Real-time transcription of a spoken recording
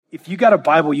If you got a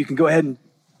Bible, you can go ahead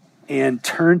and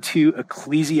turn to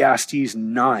Ecclesiastes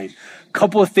 9. A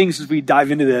couple of things as we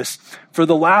dive into this. For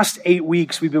the last 8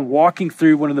 weeks, we've been walking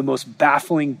through one of the most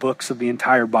baffling books of the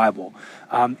entire Bible.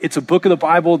 It's a book of the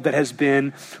Bible that has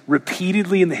been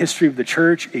repeatedly in the history of the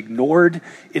church ignored.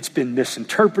 It's been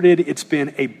misinterpreted. It's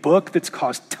been a book that's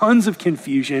caused tons of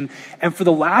confusion. And for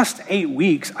the last 8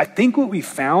 weeks, I think what we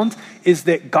found is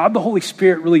that God the Holy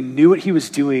Spirit really knew what he was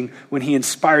doing when he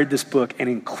inspired this book and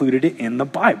included it in the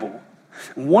Bible.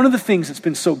 One of the things that's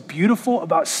been so beautiful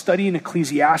about studying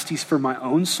Ecclesiastes for my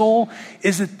own soul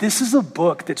is that this is a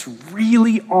book that's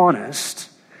really honest.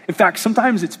 In fact,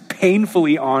 sometimes it's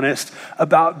painfully honest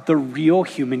about the real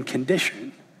human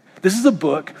condition. This is a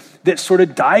book that sort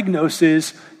of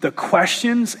diagnoses the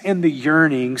questions and the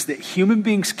yearnings that human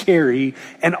beings carry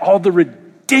and all the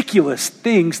ridiculous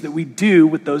things that we do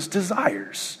with those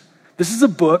desires. This is a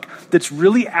book that's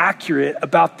really accurate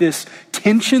about this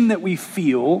tension that we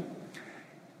feel.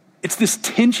 It's this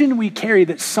tension we carry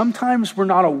that sometimes we're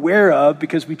not aware of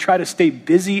because we try to stay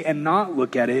busy and not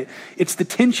look at it. It's the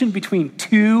tension between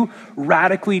two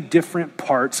radically different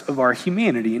parts of our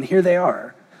humanity, and here they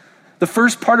are. The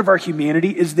first part of our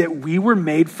humanity is that we were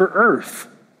made for earth,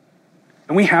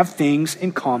 and we have things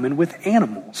in common with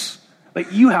animals.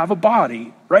 Like you have a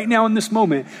body. Right now in this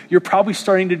moment, you're probably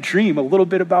starting to dream a little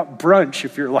bit about brunch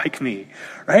if you're like me,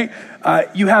 right?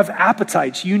 You have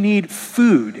appetites. You need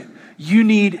food. You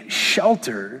need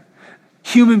shelter.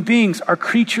 Human beings are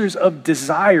creatures of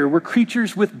desire. We're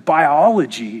creatures with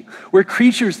biology. We're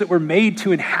creatures that were made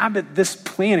to inhabit this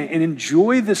planet and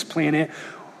enjoy this planet.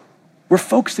 We're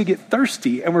folks that get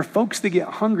thirsty and we're folks that get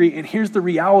hungry. And here's the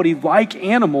reality, like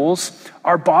animals,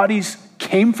 our bodies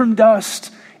came from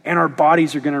dust and our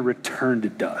bodies are going to return to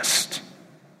dust.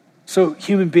 So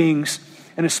human beings,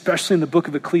 and especially in the book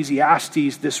of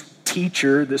Ecclesiastes, this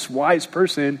teacher, this wise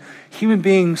person, human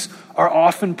beings are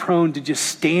often prone to just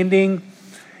standing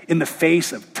in the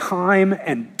face of time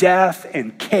and death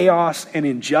and chaos and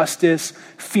injustice,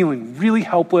 feeling really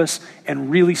helpless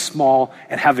and really small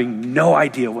and having no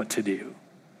idea what to do.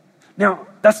 Now,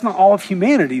 that's not all of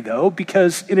humanity though,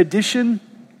 because in addition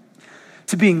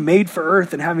to being made for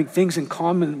earth and having things in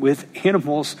common with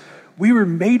animals, we were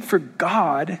made for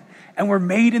God and we're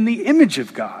made in the image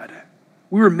of God.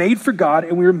 We were made for God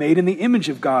and we were made in the image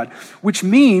of God, which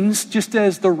means, just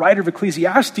as the writer of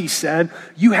Ecclesiastes said,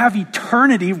 you have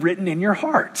eternity written in your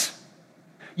heart.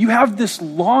 You have this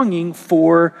longing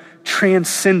for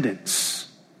transcendence.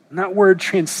 And that word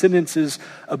transcendence is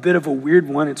a bit of a weird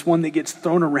one. It's one that gets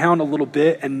thrown around a little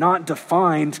bit and not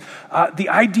defined. The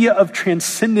idea of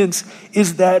transcendence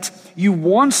is that you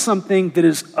want something that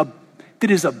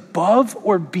is above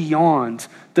or beyond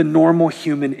the normal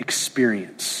human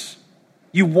experience.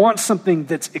 You want something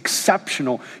that's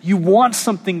exceptional. You want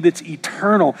something that's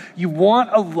eternal. You want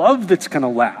a love that's going to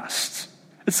last.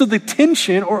 And so the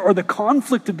tension or the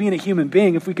conflict of being a human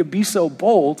being, if we could be so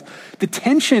bold, the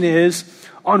tension is,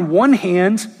 on one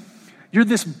hand, you're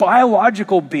this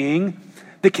biological being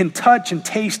that can touch and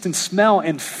taste and smell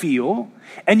and feel,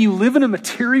 and you live in a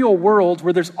material world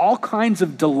where there's all kinds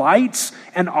of delights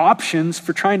and options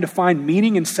for trying to find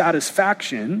meaning and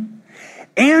satisfaction.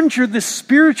 And you're this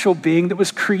spiritual being that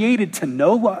was created to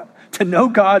know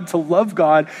God, to love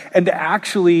God, and to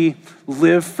actually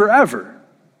live forever.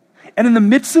 And in the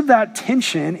midst of that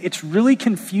tension, it's really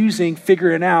confusing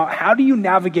figuring out, how do you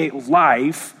navigate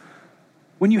life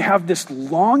when you have this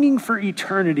longing for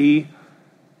eternity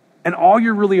and all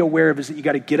you're really aware of is that you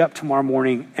got to get up tomorrow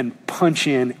morning and punch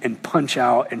in and punch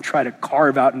out and try to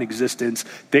carve out an existence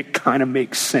that kind of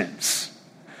makes sense.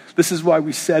 This is why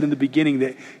we said in the beginning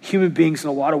that human beings in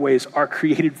a lot of ways are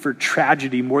created for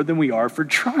tragedy more than we are for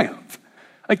triumph.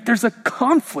 Like there's a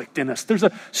conflict in us. There's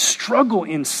a struggle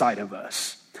inside of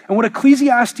us. And what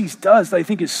Ecclesiastes does that I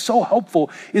think is so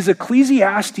helpful is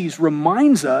Ecclesiastes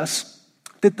reminds us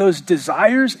that those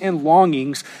desires and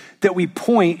longings that we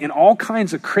point in all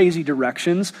kinds of crazy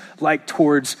directions, like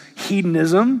towards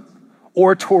hedonism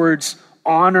or towards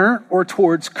honor or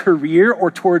towards career or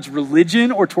towards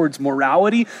religion or towards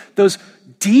morality, those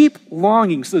deep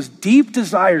longings, those deep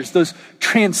desires, those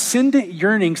transcendent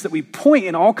yearnings that we point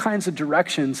in all kinds of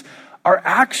directions are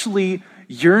actually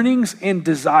yearnings and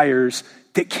desires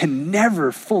that can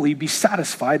never fully be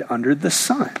satisfied under the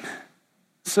sun.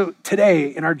 So today,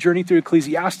 in our journey through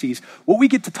Ecclesiastes, what we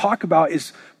get to talk about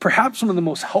is perhaps one of the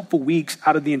most helpful weeks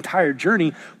out of the entire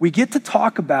journey. We get to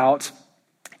talk about,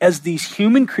 as these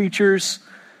human creatures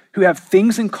who have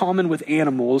things in common with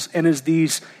animals, and as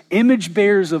these image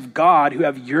bearers of God who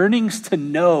have yearnings to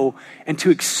know and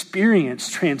to experience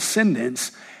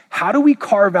transcendence, how do we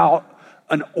carve out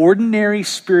an ordinary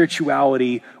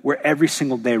spirituality where every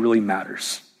single day really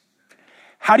matters?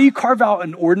 How do you carve out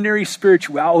an ordinary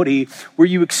spirituality where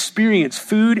you experience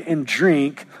food and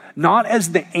drink not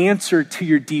as the answer to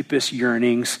your deepest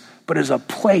yearnings, but as a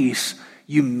place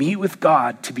you meet with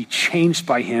God to be changed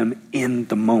by him in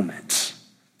the moment?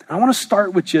 I want to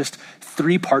start with just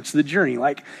 3 parts of the journey.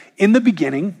 Like in the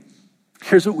beginning,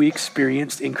 here's what we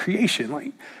experienced in creation.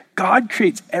 Like God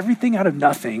creates everything out of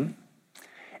nothing,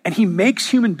 and he makes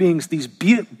human beings these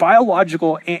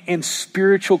biological and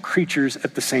spiritual creatures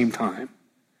at the same time.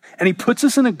 And he puts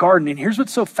us in a garden. And here's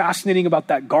what's so fascinating about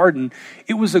that garden.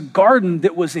 It was a garden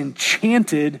that was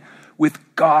enchanted with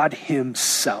God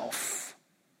himself.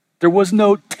 There was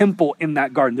no temple in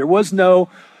that garden. There was no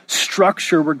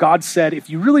structure where God said, if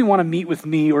you really want to meet with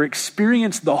me or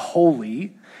experience the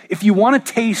holy, if you want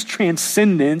to taste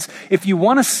transcendence, if you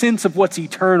want a sense of what's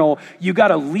eternal, you got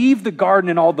to leave the garden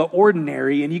and all the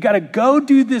ordinary, and you got to go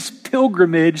do this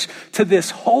pilgrimage to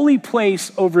this holy place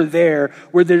over there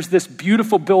where there's this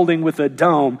beautiful building with a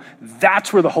dome.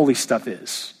 That's where the holy stuff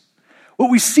is. What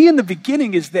we see in the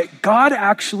beginning is that God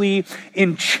actually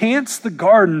enchants the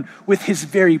garden with his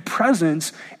very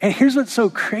presence. And here's what's so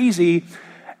crazy.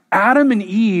 Adam and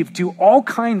Eve do all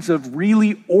kinds of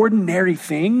really ordinary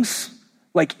things,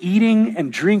 like eating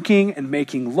and drinking and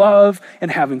making love and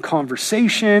having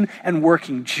conversation and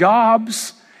working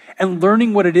jobs and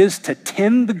learning what it is to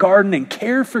tend the garden and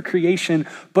care for creation.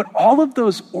 But all of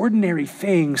those ordinary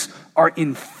things are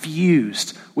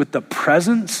infused with the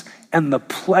presence and the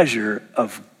pleasure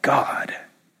of God.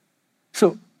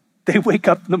 So they wake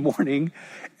up in the morning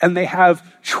and they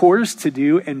have chores to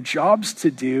do and jobs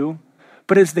to do.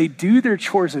 But as they do their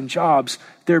chores and jobs,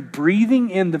 they're breathing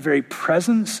in the very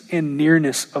presence and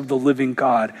nearness of the living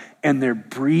God, and they're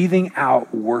breathing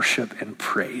out worship and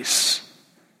praise.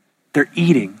 They're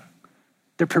eating.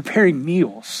 They're preparing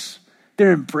meals.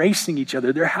 They're embracing each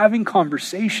other. They're having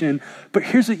conversation. But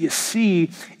here's what you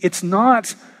see. It's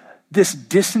not this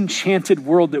disenchanted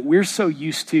world that we're so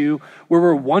used to, where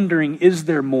we're wondering, is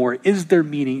there more? Is there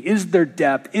meaning? Is there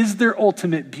depth? Is there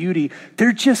ultimate beauty?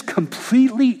 They're just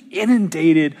completely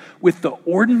inundated with the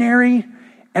ordinary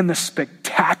and the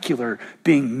spectacular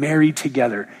being married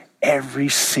together every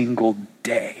single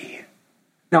day.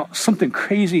 Now, something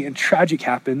crazy and tragic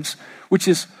happens, which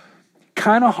is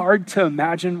kind of hard to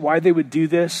imagine why they would do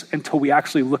this until we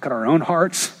actually look at our own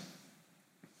hearts.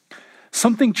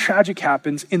 Something tragic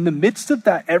happens in the midst of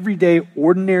that everyday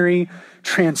ordinary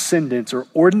transcendence or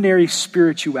ordinary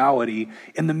spirituality.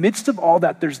 In the midst of all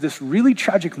that, there's this really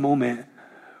tragic moment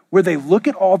where they look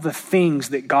at all the things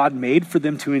that God made for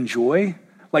them to enjoy,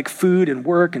 like food and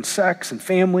work and sex and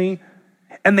family.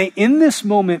 And they, in this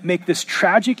moment, make this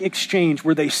tragic exchange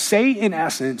where they say, in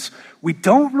essence, we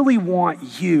don't really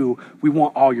want you, we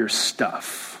want all your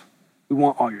stuff. We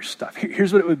want all your stuff.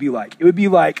 Here's what it would be like. It would be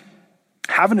like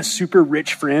having a super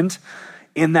rich friend,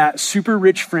 and that super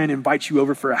rich friend invites you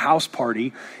over for a house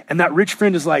party, and that rich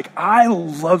friend is like, I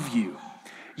love you.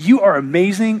 You are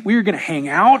amazing. We are going to hang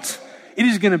out. It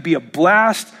is going to be a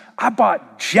blast. I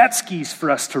bought jet skis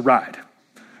for us to ride,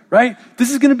 right?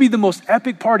 This is going to be the most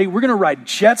epic party. We're going to ride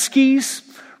jet skis,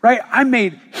 right? I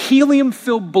made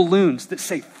helium-filled balloons that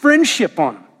say friendship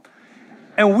on them.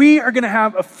 And we are going to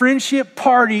have a friendship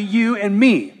party, you and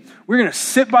me. We're going to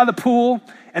sit by the pool.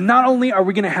 And not only are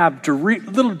we going to have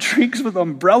little drinks with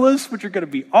umbrellas, which are going to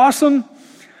be awesome,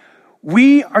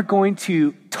 we are going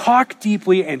to talk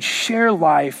deeply and share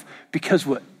life, because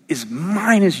what is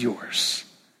mine is yours.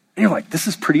 And you're like, this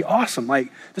is pretty awesome. Like,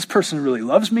 this person really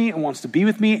loves me and wants to be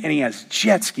with me, and he has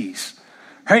jet skis,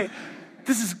 right?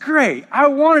 This is great. I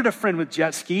wanted a friend with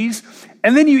jet skis.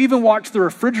 And then you even walk to the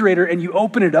refrigerator and you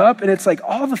open it up, and it's like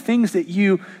all the things that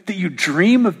you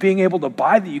dream of being able to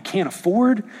buy that you can't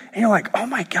afford. And you're like, oh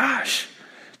my gosh,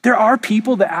 there are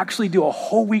people that actually do a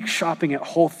whole week shopping at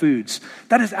Whole Foods.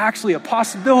 That is actually a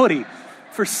possibility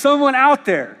for someone out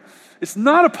there. It's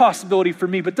not a possibility for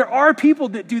me, but there are people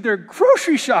that do their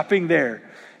grocery shopping there.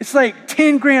 It's like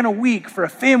 10 grand a week for a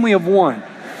family of one.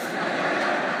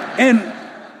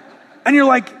 And you're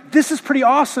like, this is pretty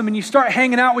awesome. And you start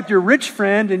hanging out with your rich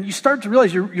friend, and you start to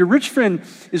realize your rich friend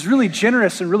is really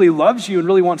generous and really loves you and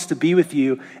really wants to be with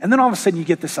you. And then all of a sudden you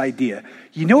get this idea.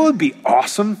 You know what would be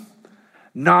awesome?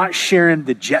 Not sharing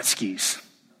the jet skis.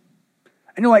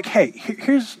 And you're like, hey,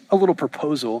 here's a little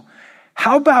proposal.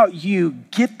 How about you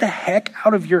get the heck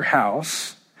out of your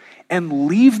house and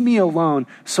leave me alone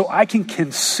so I can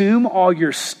consume all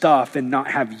your stuff and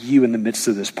not have you in the midst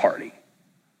of this party?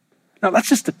 Now, that's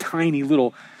just a tiny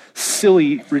little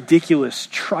silly, ridiculous,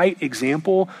 trite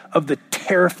example of the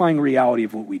terrifying reality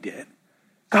of what we did.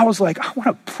 God was like, I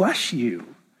want to bless you.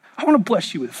 I want to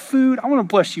bless you with food. I want to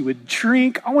bless you with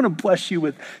drink. I want to bless you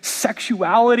with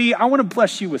sexuality. I want to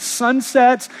bless you with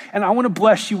sunsets. And I want to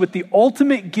bless you with the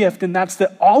ultimate gift. And that's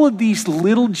that all of these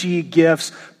little g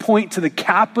gifts point to the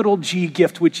capital G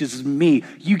gift, which is me.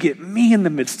 You get me in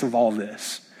the midst of all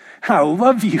this. And I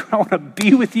love you. I want to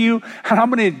be with you. And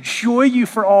I'm going to enjoy you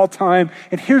for all time.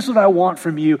 And here's what I want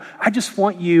from you. I just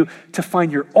want you to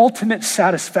find your ultimate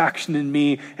satisfaction in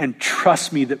me and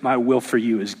trust me that my will for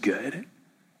you is good.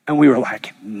 And we were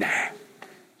like, nah.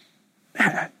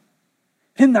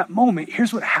 In that moment,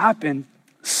 here's what happened.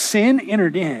 Sin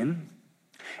entered in,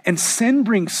 and sin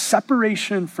brings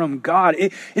separation from God.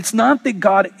 It's not that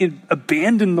God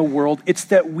abandoned the world. It's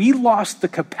that we lost the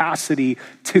capacity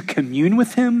to commune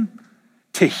with him,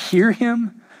 to hear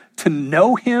him, to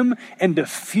know him, and to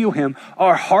feel him.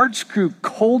 Our hearts grew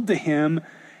cold to him.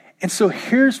 And so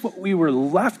here's what we were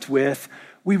left with.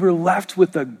 We were left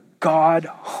with a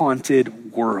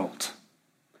God-haunted world.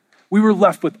 We were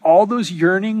left with all those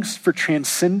yearnings for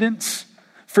transcendence,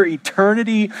 for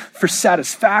eternity, for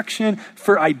satisfaction,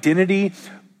 for identity.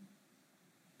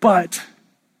 But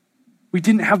we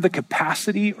didn't have the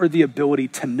capacity or the ability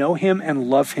to know him and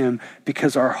love him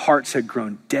because our hearts had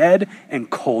grown dead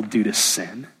and cold due to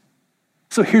sin.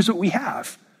 So here's what we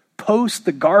have. Post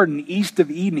the garden, east of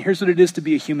Eden, here's what it is to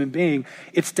be a human being.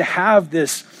 It's to have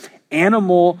this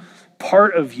animal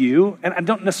part of you, and I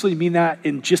don't necessarily mean that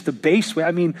in just a base way.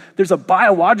 I mean, there's a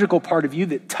biological part of you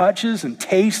that touches and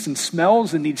tastes and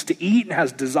smells and needs to eat and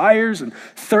has desires and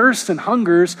thirsts and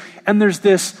hungers. And there's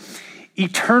this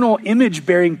eternal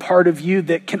image-bearing part of you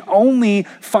that can only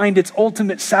find its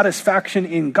ultimate satisfaction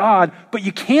in God, but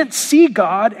you can't see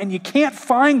God and you can't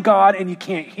find God and you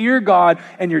can't hear God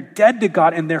and you're dead to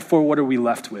God. And therefore, what are we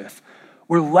left with?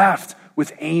 We're left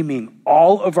with aiming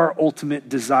all of our ultimate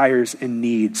desires and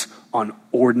needs on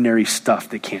ordinary stuff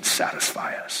that can't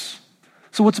satisfy us.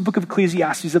 So what's the book of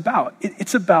Ecclesiastes about?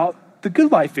 It's about the good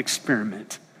life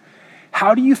experiment.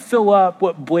 How do you fill up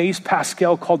what Blaise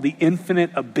Pascal called the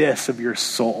infinite abyss of your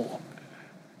soul?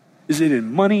 Is it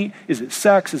in money? Is it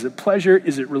sex? Is it pleasure?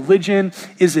 Is it religion?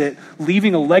 Is it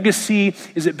leaving a legacy?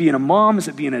 Is it being a mom? Is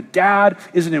it being a dad?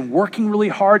 Is it in working really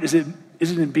hard? Is it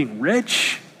in being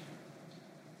rich?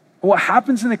 What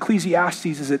happens in Ecclesiastes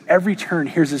is at every turn,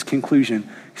 here's his conclusion.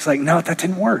 He's like, no, that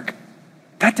didn't work.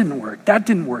 That didn't work. That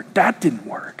didn't work. That didn't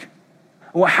work.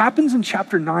 And what happens in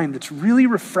chapter 9 that's really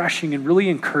refreshing and really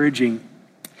encouraging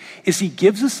is he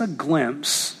gives us a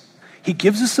glimpse. He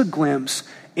gives us a glimpse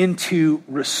into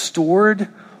restored,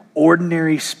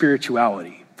 ordinary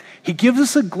spirituality. He gives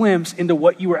us a glimpse into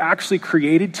what you were actually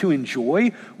created to enjoy,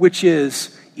 which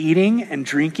is eating and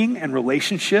drinking and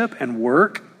relationship and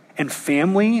work and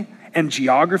family and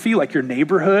geography, like your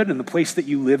neighborhood and the place that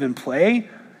you live and play,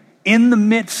 in the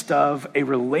midst of a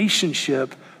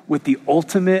relationship with the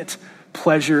ultimate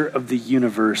pleasure of the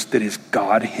universe that is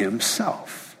God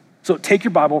himself. So take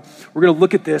your Bible, we're going to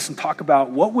look at this and talk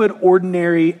about what would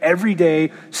ordinary,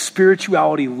 everyday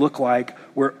spirituality look like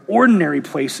where ordinary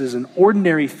places and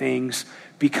ordinary things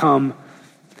become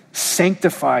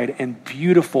sanctified and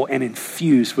beautiful and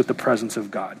infused with the presence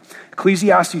of God.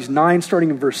 Ecclesiastes 9, starting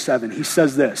in verse 7, he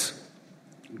says this,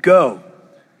 "Go,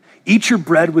 eat your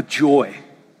bread with joy,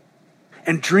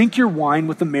 and drink your wine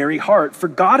with a merry heart, for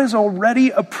God has already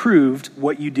approved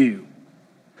what you do.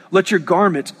 Let your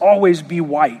garments always be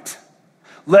white.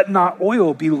 Let not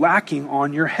oil be lacking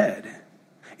on your head.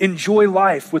 Enjoy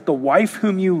life with the wife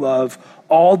whom you love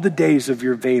all the days of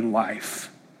your vain life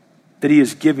that he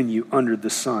has given you under the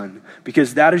sun,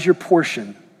 because that is your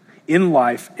portion in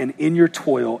life and in your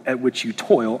toil at which you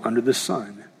toil under the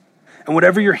sun. And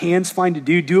whatever your hands find to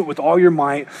do, do it with all your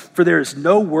might, for there is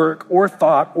no work or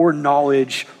thought or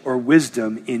knowledge or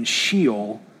wisdom in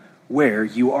Sheol where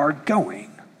you are going."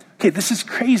 Okay, this is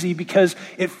crazy because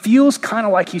it feels kind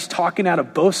of like he's talking out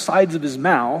of both sides of his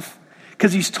mouth,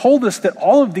 because he's told us that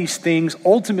all of these things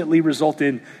ultimately result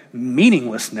in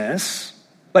meaninglessness.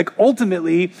 Like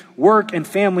ultimately, work and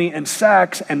family and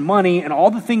sex and money and all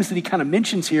the things that he kind of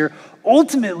mentions here,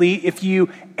 ultimately, if you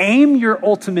aim your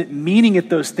ultimate meaning at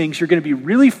those things, you're going to be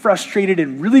really frustrated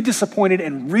and really disappointed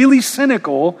and really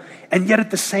cynical. And yet at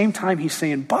the same time, he's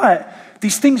saying, but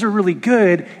these things are really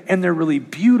good and they're really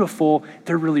beautiful,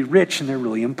 they're really rich and they're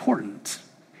really important.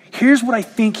 Here's what I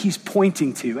think he's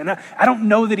pointing to. And I don't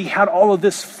know that he had all of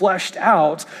this fleshed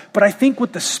out, but I think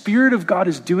what the Spirit of God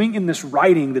is doing in this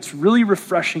writing that's really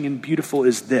refreshing and beautiful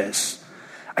is this.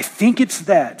 I think it's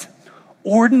that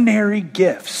ordinary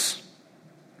gifts,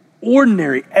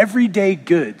 ordinary everyday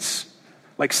goods,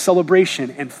 like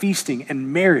celebration and feasting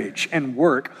and marriage and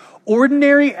work,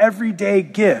 ordinary everyday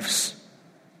gifts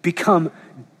become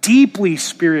deeply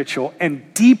spiritual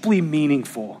and deeply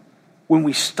meaningful when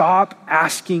we stop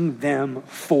asking them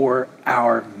for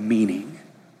our meaning.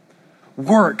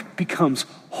 Work becomes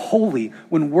holy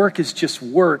when work is just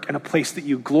work and a place that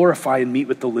you glorify and meet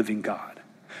with the living God.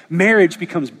 Marriage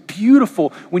becomes beautiful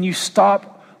when you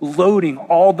stop loading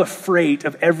all the freight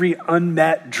of every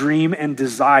unmet dream and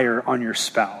desire on your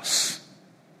spouse.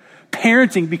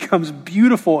 Parenting becomes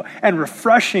beautiful and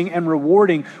refreshing and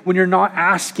rewarding when you're not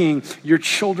asking your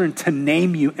children to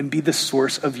name you and be the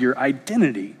source of your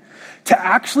identity. To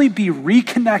actually be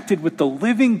reconnected with the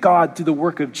living God through the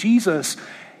work of Jesus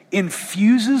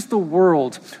infuses the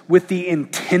world with the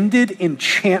intended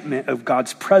enchantment of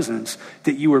God's presence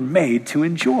that you were made to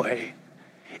enjoy.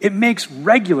 It makes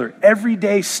regular,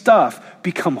 everyday stuff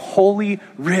become holy,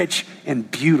 rich, and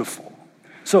beautiful.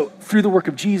 So through the work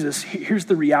of Jesus, here's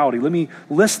the reality. Let me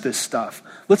list this stuff.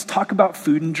 Let's talk about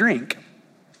food and drink.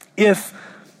 If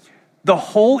the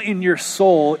hole in your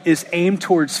soul is aimed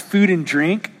towards food and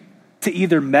drink to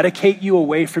either medicate you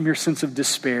away from your sense of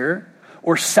despair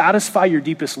or satisfy your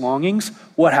deepest longings,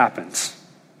 what happens?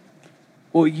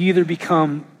 Well, you either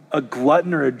become a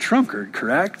glutton or a drunkard,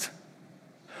 correct?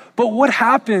 But what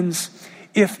happens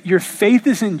if your faith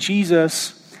is in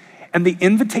Jesus and the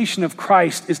invitation of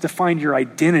Christ is to find your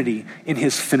identity in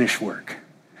his finished work,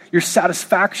 your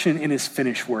satisfaction in his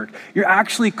finished work? You're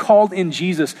actually called in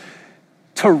Jesus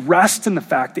to rest in the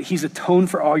fact that he's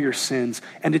atoned for all your sins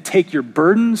and to take your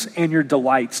burdens and your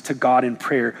delights to God in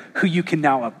prayer, who you can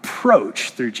now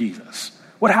approach through Jesus.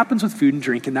 What happens with food and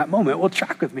drink in that moment? Well,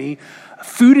 track with me.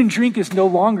 Food and drink is no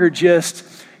longer just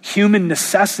human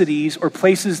necessities or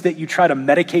places that you try to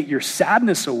medicate your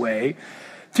sadness away.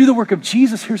 Through the work of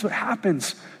Jesus, here's what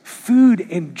happens. Food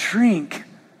and drink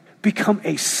become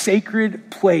a sacred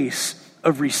place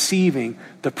of receiving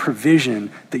the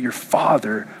provision that your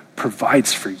Father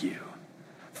provides for you.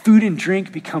 Food and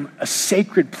drink become a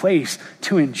sacred place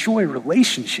to enjoy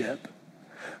relationship.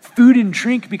 Food and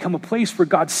drink become a place where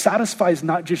God satisfies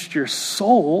not just your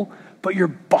soul, but your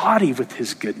body with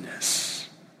his goodness.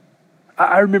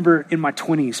 I remember in my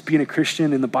 20s being a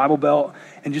Christian in the Bible Belt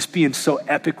and just being so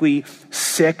epically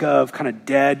sick of kind of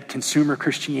dead consumer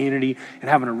Christianity and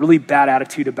having a really bad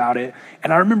attitude about it.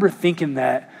 And I remember thinking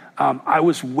that I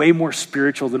was way more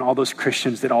spiritual than all those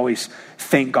Christians that always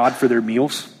thank God for their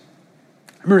meals.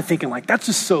 I remember thinking like, that's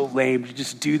just so lame to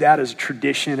just do that as a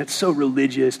tradition. It's so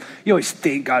religious. You always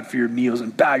thank God for your meals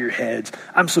and bow your heads.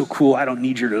 I'm so cool, I don't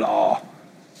need you at all.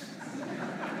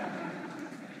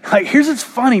 Like, here's what's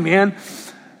funny, man.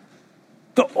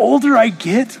 The older I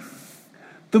get,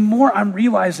 the more I'm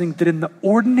realizing that in the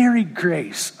ordinary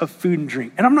grace of food and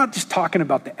drink, and I'm not just talking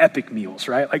about the epic meals,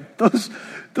 right? Like those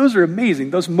are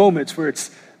amazing. Those moments where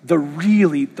it's the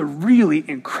really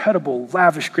incredible,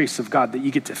 lavish grace of God that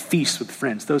you get to feast with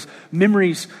friends. Those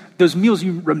memories, those meals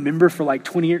you remember for like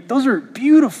 20 years, those are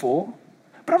beautiful.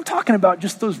 But I'm talking about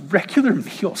just those regular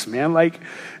meals, man. Like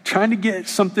trying to get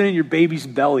something in your baby's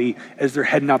belly as they're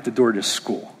heading out the door to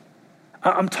school.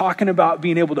 I'm talking about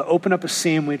being able to open up a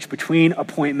sandwich between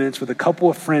appointments with a couple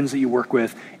of friends that you work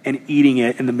with and eating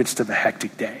it in the midst of a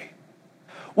hectic day.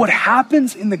 What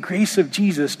happens in the grace of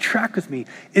Jesus, track with me,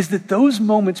 is that those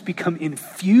moments become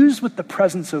infused with the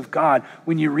presence of God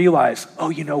when you realize, oh,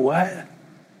 you know what?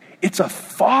 It's a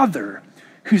Father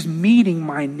who's meeting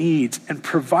my needs and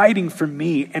providing for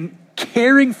me and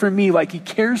caring for me like he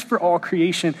cares for all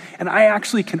creation. And I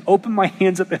actually can open my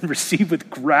hands up and receive with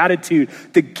gratitude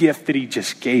the gift that he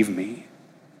just gave me.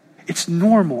 It's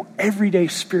normal, everyday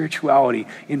spirituality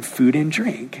in food and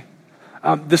drink.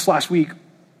 This last week,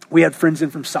 we had friends in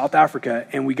from South Africa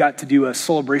and we got to do a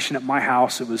celebration at my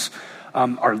house. It was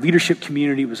our leadership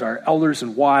community. It was our elders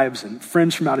and wives and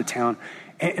friends from out of town.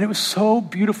 And it was so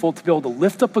beautiful to be able to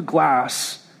lift up a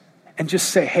glass and just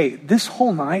say, hey, this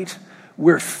whole night,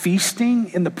 we're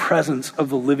feasting in the presence of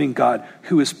the living God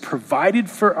who has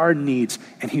provided for our needs,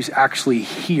 and he's actually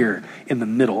here in the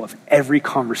middle of every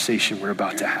conversation we're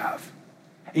about to have.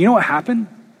 And you know what happened?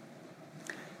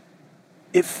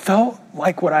 It felt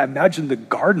like what I imagined the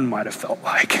garden might have felt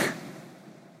like.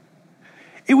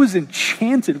 It was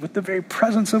enchanted with the very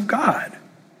presence of God.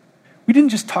 We didn't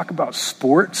just talk about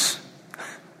sports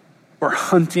or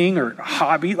hunting or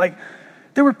hobby. Like,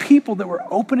 there were people that were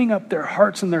opening up their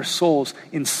hearts and their souls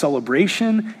in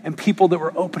celebration, and people that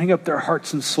were opening up their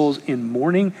hearts and souls in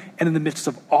mourning. And in the midst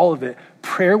of all of it,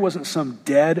 prayer wasn't some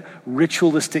dead,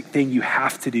 ritualistic thing you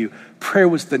have to do. Prayer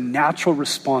was the natural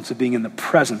response of being in the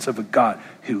presence of a God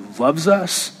who loves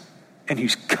us and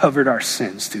who's covered our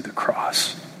sins through the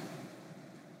cross.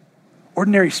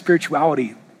 Ordinary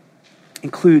spirituality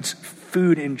includes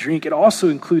food and drink. It also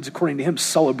includes, according to him,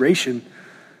 celebration.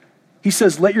 He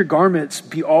says, let your garments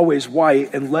be always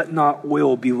white and let not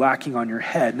oil be lacking on your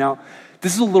head. Now,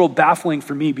 this is a little baffling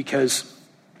for me because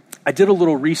I did a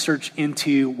little research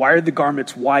into why are the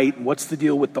garments white and what's the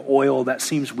deal with the oil. That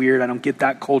seems weird. I don't get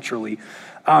that culturally.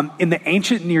 In the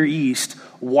ancient Near East,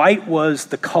 white was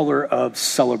the color of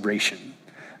celebration.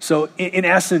 So in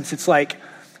essence, it's like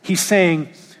he's saying,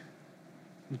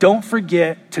 don't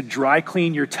forget to dry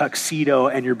clean your tuxedo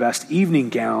and your best evening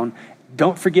gown.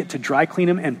 Don't forget to dry clean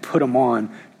them and put them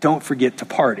on. Don't forget to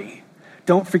party.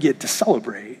 Don't forget to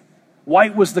celebrate.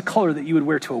 White was the color that you would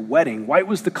wear to a wedding. White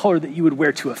was the color that you would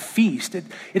wear to a feast.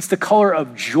 It's the color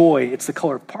of joy. It's the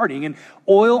color of partying. And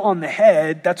oil on the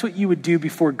head, that's what you would do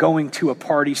before going to a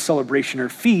party, celebration, or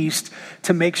feast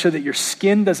to make sure that your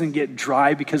skin doesn't get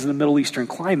dry because of the Middle Eastern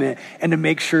climate, and to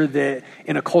make sure that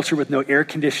in a culture with no air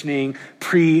conditioning,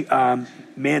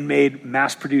 man-made,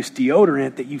 mass-produced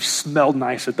deodorant, that you've smelled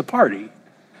nice at the party.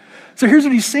 So here's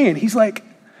what he's saying. He's like,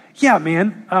 yeah,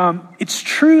 man, it's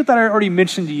true that I already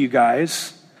mentioned to you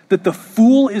guys that the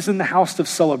fool is in the house of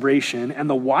celebration and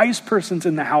the wise person's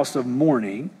in the house of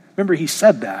mourning. Remember, he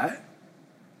said that.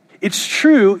 It's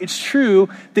true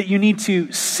that you need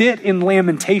to sit in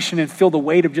lamentation and feel the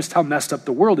weight of just how messed up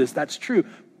the world is. That's true.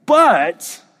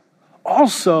 But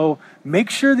also, make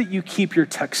sure that you keep your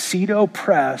tuxedo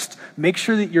pressed. Make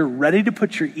sure that you're ready to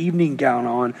put your evening gown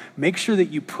on. Make sure that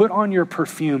you put on your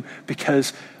perfume,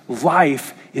 because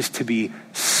life is to be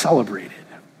celebrated.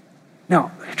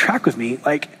 Now, track with me.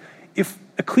 Like, if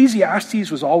Ecclesiastes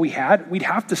was all we had, we'd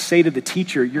have to say to the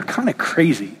teacher, you're kind of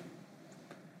crazy.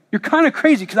 You're kind of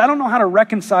crazy, because I don't know how to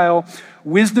reconcile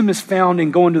wisdom is found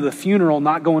in going to the funeral,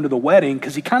 not going to the wedding,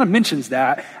 because he kind of mentions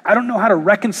that. I don't know how to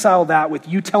reconcile that with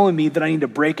you telling me that I need to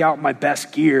break out my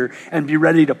best gear and be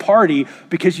ready to party,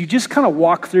 because you just kind of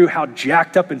walk through how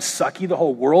jacked up and sucky the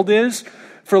whole world is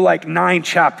for like 9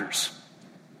 chapters.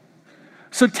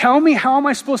 So tell me, how am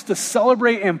I supposed to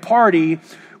celebrate and party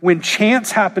when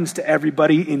chance happens to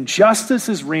everybody, injustice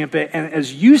is rampant, and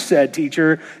as you said,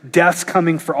 teacher, death's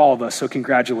coming for all of us, so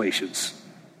congratulations.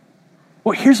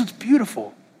 Well, here's what's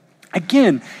beautiful.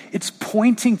 Again, it's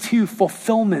pointing to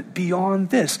fulfillment beyond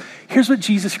this. Here's what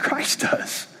Jesus Christ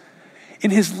does.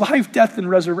 In his life, death, and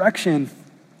resurrection,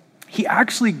 he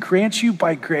actually grants you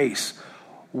by grace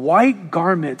white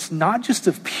garments, not just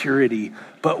of purity,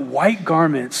 but white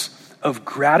garments of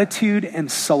gratitude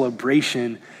and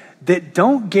celebration that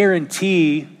don't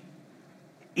guarantee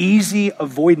easy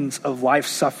avoidance of life's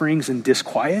sufferings and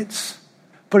disquiets.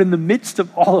 But in the midst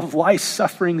of all of life's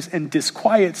sufferings and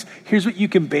disquiets, here's what you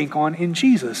can bank on in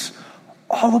Jesus.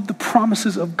 All of the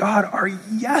promises of God are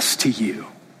yes to you.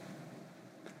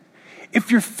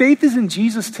 If your faith is in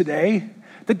Jesus today,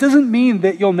 that doesn't mean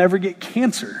that you'll never get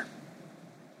cancer.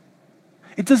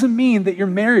 It doesn't mean that your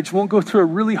marriage won't go through a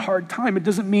really hard time. It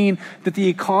doesn't mean that the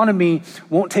economy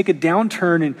won't take a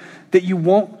downturn and that you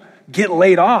won't get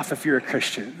laid off if you're a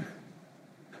Christian.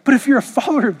 But if you're a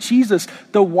follower of Jesus,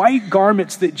 the white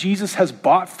garments that Jesus has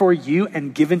bought for you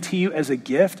and given to you as a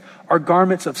gift are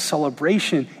garments of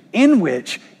celebration, in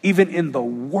which, even in the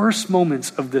worst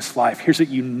moments of this life, here's what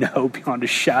you know beyond a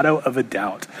shadow of a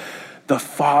doubt: the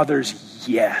Father's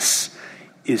yes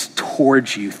is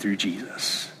towards you through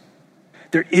Jesus.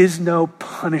 There is no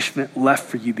punishment left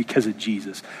for you because of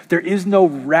Jesus. There is no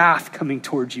wrath coming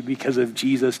towards you because of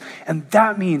Jesus. And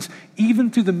that means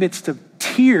even through the midst of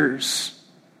tears,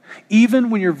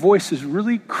 even when your voice is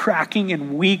really cracking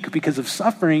and weak because of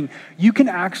suffering, you can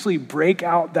actually break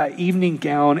out that evening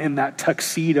gown and that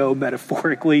tuxedo,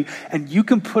 metaphorically, and you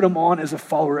can put them on as a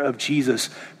follower of Jesus,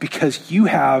 because you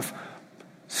have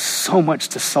so much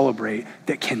to celebrate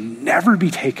that can never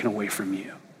be taken away from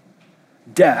you.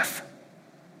 Death,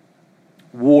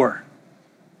 war,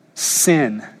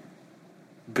 sin,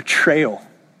 betrayal,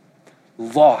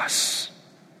 loss,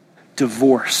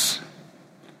 divorce.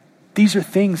 These are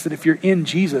things that if you're in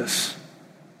Jesus,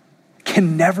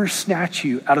 can never snatch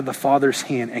you out of the Father's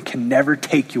hand and can never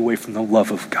take you away from the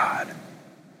love of God.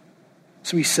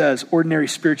 So he says, ordinary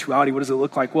spirituality, what does it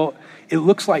look like? Well, it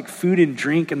looks like food and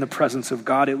drink in the presence of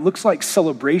God. It looks like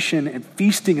celebration and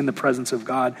feasting in the presence of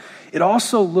God. It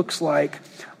also looks like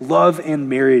love and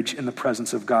marriage in the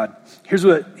presence of God. Here's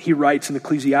what he writes in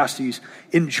Ecclesiastes: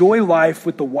 enjoy life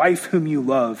with the wife whom you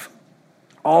love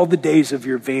all the days of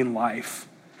your vain life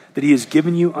that he has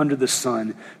given you under the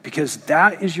sun, because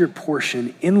that is your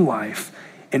portion in life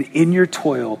and in your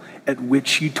toil at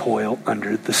which you toil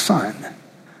under the sun.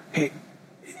 Hey,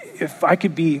 if I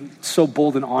could be so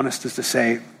bold and honest as to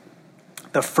say,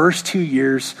 the first 2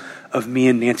 years of me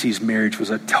and Nancy's marriage was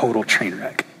a total train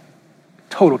wreck.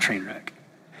 Total train wreck.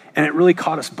 And it really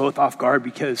caught us both off guard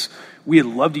because we had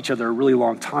loved each other a really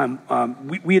long time.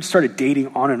 We had started dating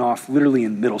on and off literally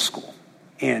in middle school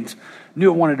and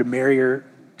knew I wanted to marry her.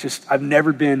 I've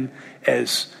never been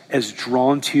as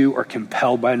drawn to or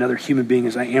compelled by another human being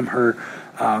as I am her.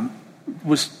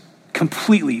 Was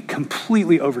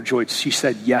completely overjoyed. She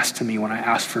said yes to me when I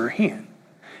asked for her hand.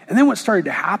 And then what started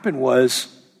to happen was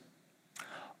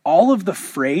all of the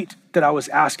freight that I was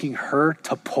asking her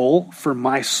to pull for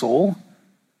my soul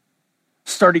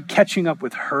started catching up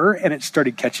with her, and it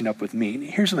started catching up with me. And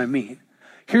here's what I mean.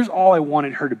 Here's all I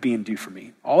wanted her to be and do for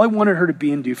me. All I wanted her to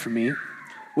be and do for me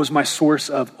was my source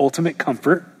of ultimate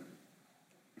comfort.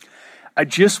 I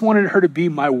just wanted her to be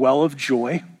my well of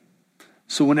joy.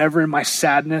 So whenever in my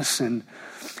sadness and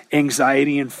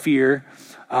anxiety and fear,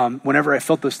 whenever I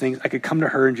felt those things, I could come to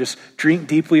her and just drink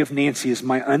deeply of Nancy as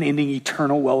my unending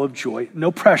eternal well of joy.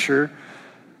 No pressure,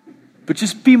 but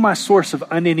just be my source of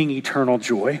unending eternal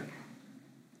joy.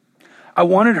 I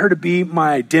wanted her to be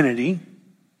my identity.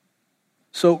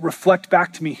 So reflect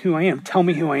back to me who I am. Tell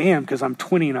me who I am, because I'm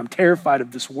 20 and I'm terrified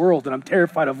of this world and I'm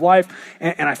terrified of life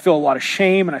and I feel a lot of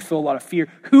shame and I feel a lot of fear.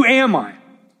 Who am I?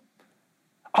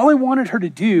 All I wanted her to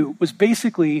do was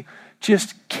basically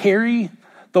just carry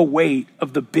the weight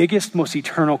of the biggest, most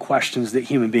eternal questions that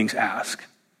human beings ask.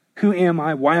 Who am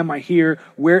I? Why am I here?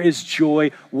 Where is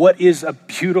joy? What is a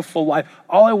beautiful life?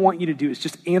 All I want you to do is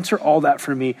just answer all that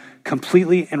for me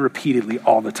completely and repeatedly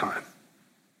all the time.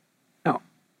 Now,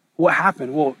 what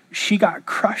happened? Well, she got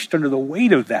crushed under the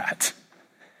weight of that.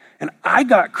 And I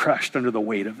got crushed under the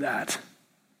weight of that.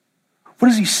 What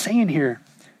is he saying here?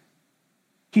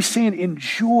 He's saying,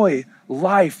 enjoy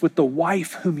life with the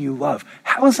wife whom you love.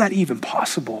 How is that even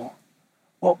possible?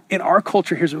 Well, in our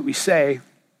culture, here's what we say.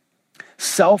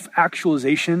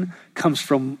 Self-actualization comes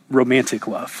from romantic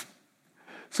love.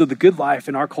 So the good life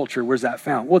in our culture, where's that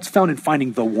found? Well, it's found in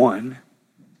finding the one.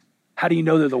 How do you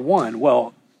know they're the one?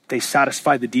 Well, they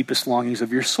satisfy the deepest longings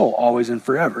of your soul, always and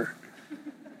forever.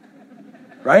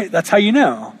 Right? That's how you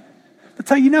know. That's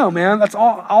how you know, man. That's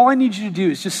all I need you to do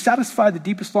is just satisfy the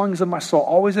deepest longings of my soul,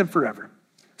 always and forever.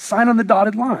 Sign on the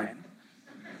dotted line.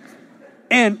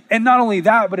 And not only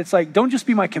that, but it's like, don't just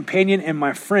be my companion and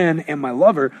my friend and my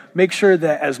lover. Make sure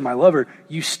that as my lover,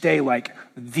 you stay like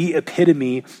the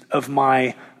epitome of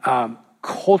my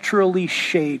culturally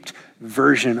shaped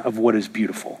version of what is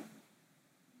beautiful.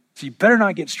 So you better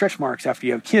not get stretch marks after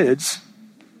you have kids.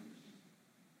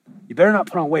 You better not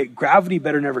put on weight. Gravity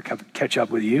better never catch up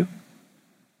with you.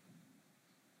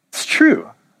 It's true.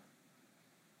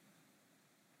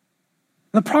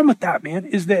 And the problem with that, man,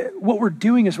 is that what we're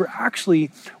doing is we're actually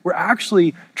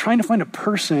trying to find a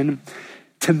person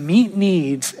to meet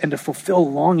needs and to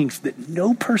fulfill longings that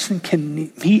no person can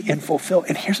meet and fulfill.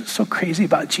 And here's what's so crazy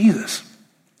about Jesus.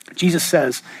 Jesus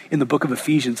says in the book of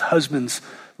Ephesians, husbands,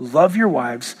 love your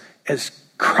wives as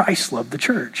Christ loved the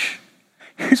church.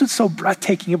 Here's what's so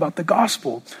breathtaking about the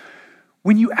gospel.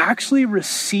 When you actually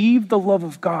receive the love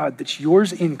of God that's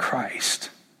yours in Christ,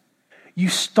 you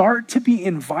start to be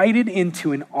invited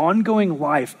into an ongoing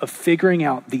life of figuring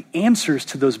out the answers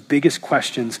to those biggest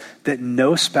questions that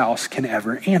no spouse can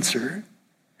ever answer.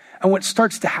 And what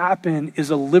starts to happen is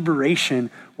a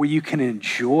liberation where you can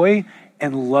enjoy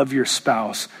and love your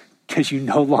spouse because you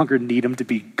no longer need them to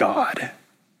be God.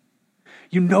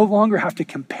 You no longer have to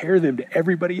compare them to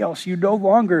everybody else. You no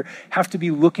longer have to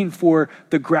be looking for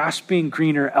the grass being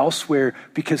greener elsewhere,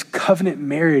 because covenant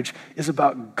marriage is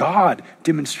about God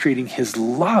demonstrating his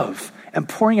love and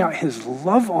pouring out his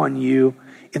love on you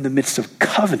in the midst of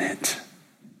covenant.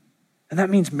 And that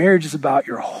means marriage is about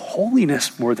your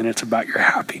holiness more than it's about your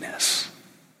happiness.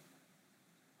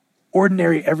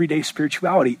 Ordinary, everyday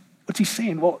spirituality. What's he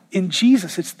saying? Well, in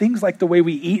Jesus, it's things like the way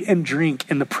we eat and drink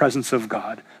in the presence of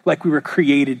God, like we were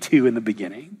created to in the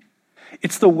beginning.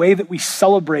 It's the way that we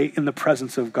celebrate in the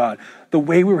presence of God, the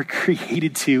way we were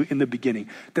created to in the beginning.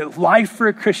 That life for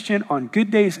a Christian on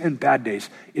good days and bad days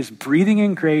is breathing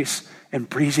in grace and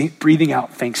breathing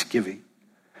out thanksgiving.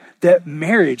 That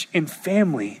marriage and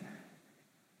family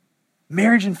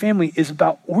is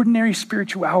about ordinary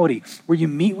spirituality where you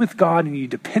meet with God and you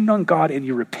depend on God and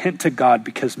you repent to God,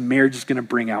 because marriage is going to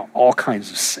bring out all kinds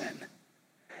of sin.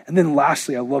 And then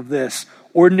lastly, I love this.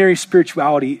 Ordinary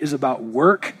spirituality is about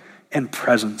work and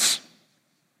presence.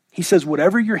 He says,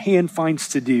 whatever your hand finds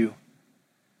to do,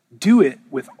 do it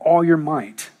with all your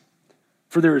might.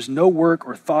 For there is no work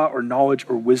or thought or knowledge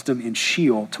or wisdom in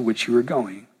Sheol to which you are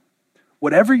going.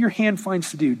 Whatever your hand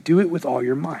finds to do it with all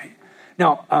your might.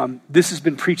 Now, this has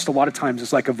been preached a lot of times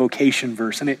as like a vocation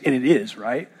verse, and it is,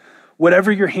 right?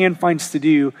 Whatever your hand finds to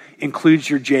do includes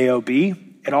your job.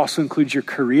 It also includes your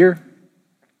career.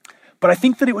 But I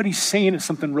think that what he's saying is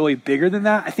something really bigger than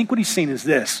that. I think what he's saying is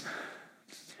this.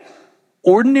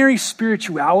 Ordinary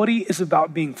spirituality is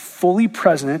about being fully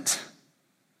present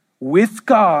with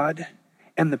God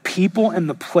and the people and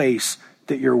the place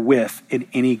that you're with in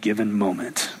any given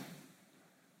moment.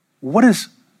 What does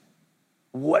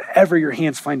whatever your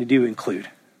hands find to do include?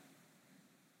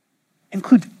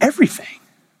 Include everything.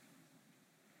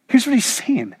 Here's what he's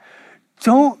saying.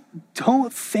 Don't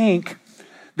think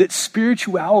that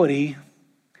spirituality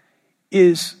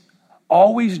is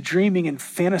always dreaming and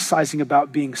fantasizing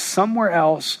about being somewhere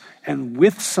else and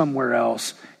with somewhere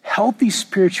else. Healthy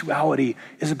spirituality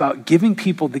is about giving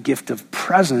people the gift of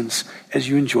presence as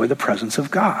you enjoy the presence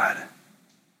of God.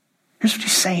 Here's what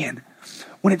he's saying.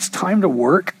 When it's time to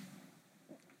work,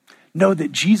 know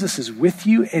that Jesus is with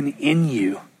you and in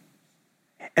you,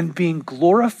 and being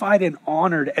glorified and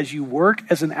honored as you work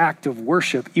as an act of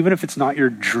worship, even if it's not your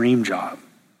dream job.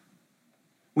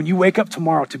 When you wake up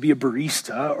tomorrow to be a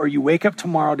barista, or you wake up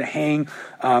tomorrow to hang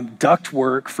duct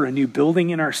work for a new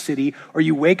building in our city, or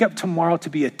you wake up tomorrow to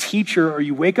be a teacher, or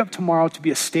you wake up tomorrow to be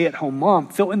a stay-at-home mom,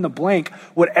 fill in the blank,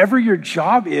 whatever your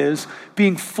job is,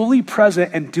 being fully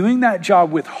present and doing that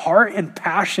job with heart and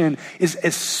passion is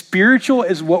as spiritual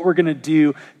as what we're gonna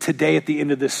do today at the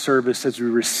end of this service as we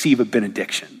receive a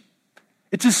benediction.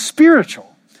 It's as spiritual.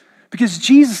 Because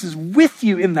Jesus is with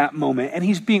you in that moment, and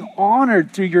he's being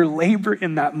honored through your labor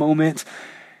in that moment.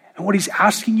 And what he's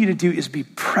asking you to do is be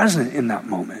present in that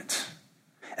moment.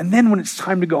 And then when it's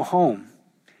time to go home,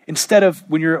 instead of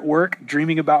when you're at work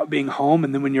dreaming about being home,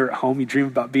 and then when you're at home you dream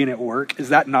about being at work, is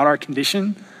that not our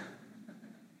condition?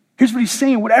 Here's what he's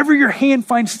saying. Whatever your hand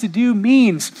finds to do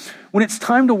means when it's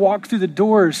time to walk through the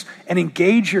doors and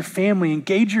engage your family,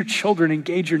 engage your children,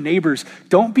 engage your neighbors,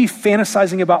 don't be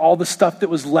fantasizing about all the stuff that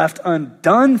was left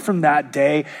undone from that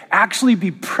day. Actually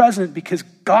be present, because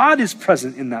God is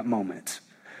present in that moment.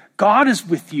 God is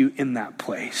with you in that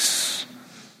place.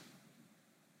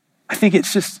 I think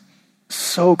it's just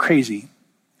so crazy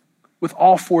with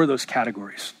all four of those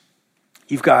categories.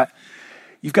 You've got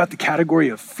the category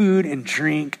of food and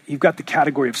drink. You've got the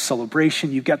category of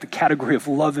celebration. You've got the category of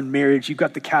love and marriage. You've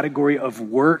got the category of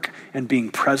work and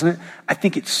being present. I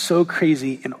think it's so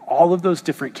crazy in all of those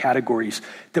different categories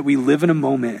that we live in a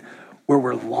moment where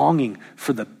we're longing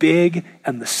for the big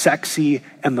and the sexy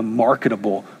and the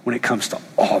marketable when it comes to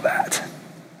all that.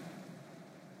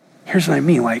 Here's what I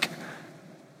mean, like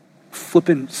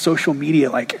flipping social media,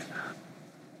 like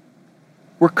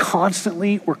we're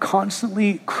constantly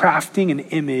crafting an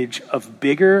image of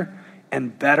bigger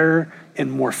and better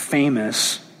and more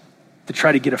famous to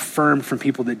try to get affirmed from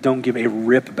people that don't give a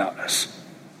rip about us.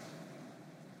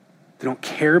 They don't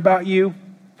care about you.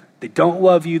 They don't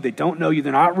love you. They don't know you.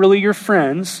 They're not really your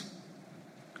friends.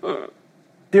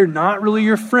 They're not really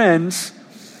your friends.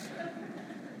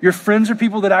 Your friends are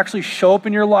people that actually show up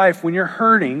in your life when you're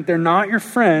hurting. They're not your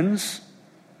friends.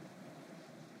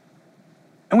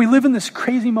 And we live in this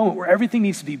crazy moment where everything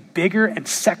needs to be bigger and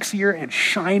sexier and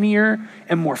shinier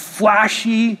and more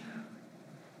flashy.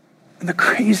 And the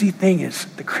crazy thing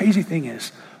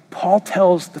is, Paul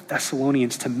tells the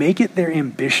Thessalonians to make it their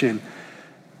ambition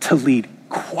to lead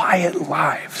quiet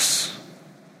lives.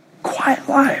 Quiet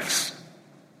lives.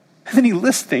 And then he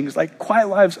lists things like quiet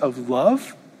lives of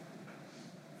love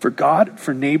for God,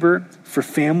 for neighbor, for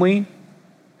family,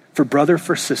 for brother,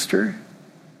 for sister.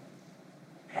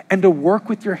 And to work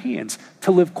with your hands,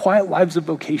 to live quiet lives of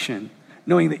vocation,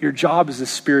 knowing that your job is as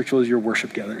spiritual as your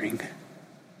worship gathering.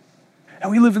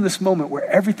 And we live in this moment where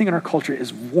everything in our culture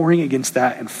is warring against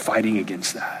that and fighting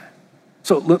against that.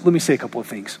 So let me say a couple of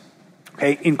things,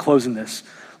 okay? In closing this,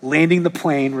 landing the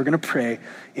plane, we're gonna pray.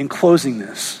 In closing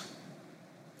this,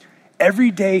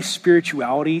 everyday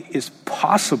spirituality is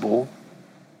possible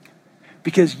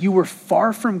because you were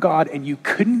far from God and you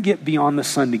couldn't get beyond the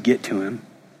sun to get to him.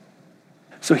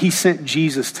 So he sent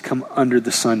Jesus to come under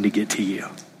the sun to get to you.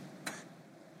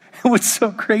 And what's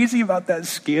so crazy about that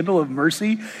scandal of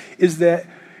mercy is that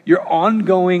your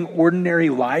ongoing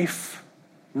ordinary life,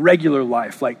 regular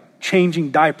life, like changing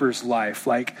diapers life,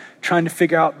 like trying to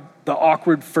figure out the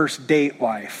awkward first date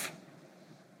life,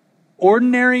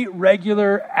 ordinary,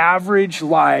 regular, average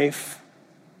life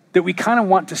that we kind of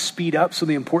want to speed up so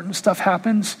the important stuff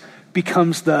happens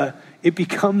becomes the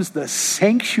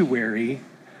sanctuary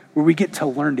where we get to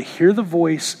learn to hear the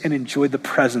voice and enjoy the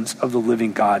presence of the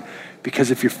living God. Because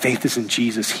if your faith is in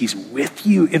Jesus, he's with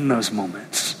you in those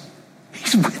moments.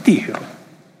 He's with you.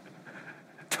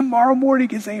 Tomorrow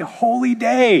morning is a holy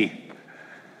day.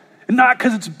 And not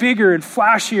because it's bigger and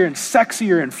flashier and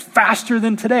sexier and faster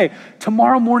than today.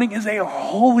 Tomorrow morning is a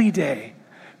holy day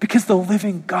Because the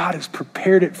living God has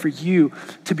prepared it for you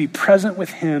to be present with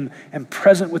him and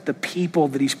present with the people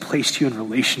that he's placed you in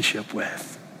relationship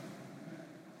with.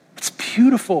 It's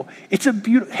beautiful.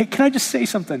 Hey, can I just say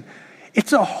something?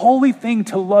 It's a holy thing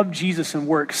to love Jesus and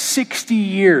work 60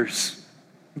 years.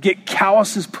 Get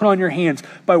calluses put on your hands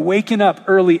by waking up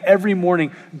early every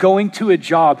morning, going to a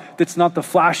job that's not the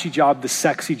flashy job, the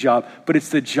sexy job, but it's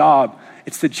the job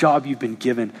you've been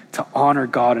given to honor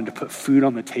God and to put food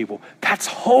on the table. That's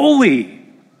holy.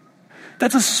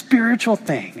 That's a spiritual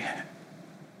thing.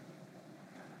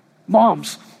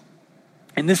 Moms,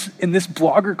 in this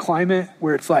blogger climate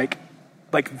where it's like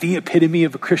the epitome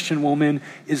of a Christian woman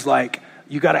is like,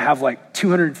 you got to have like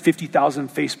 250,000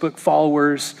 Facebook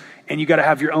followers, and you got to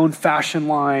have your own fashion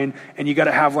line, and you got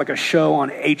to have like a show on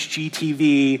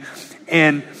HGTV,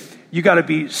 and you got to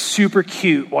be super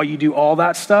cute while you do all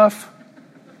that stuff.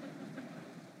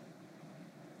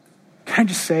 Can I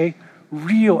just say,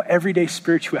 real everyday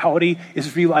spirituality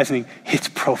is realizing it's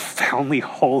profoundly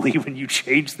holy when you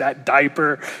change that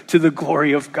diaper to the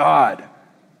glory of God.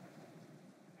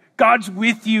 God's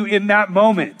with you in that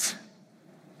moment.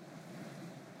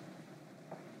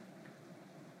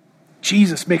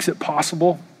 Jesus makes it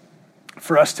possible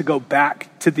for us to go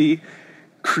back to the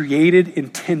created,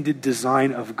 intended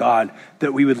design of God,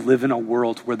 that we would live in a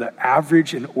world where the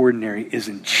average and ordinary is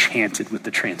enchanted with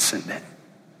the transcendent.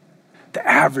 The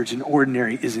average and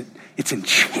ordinary it's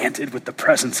enchanted with the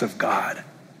presence of God.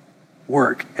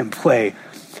 Work and play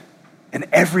in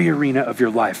every arena of your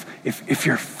life, if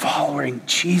you're following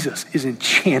Jesus, is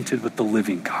enchanted with the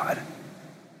living God.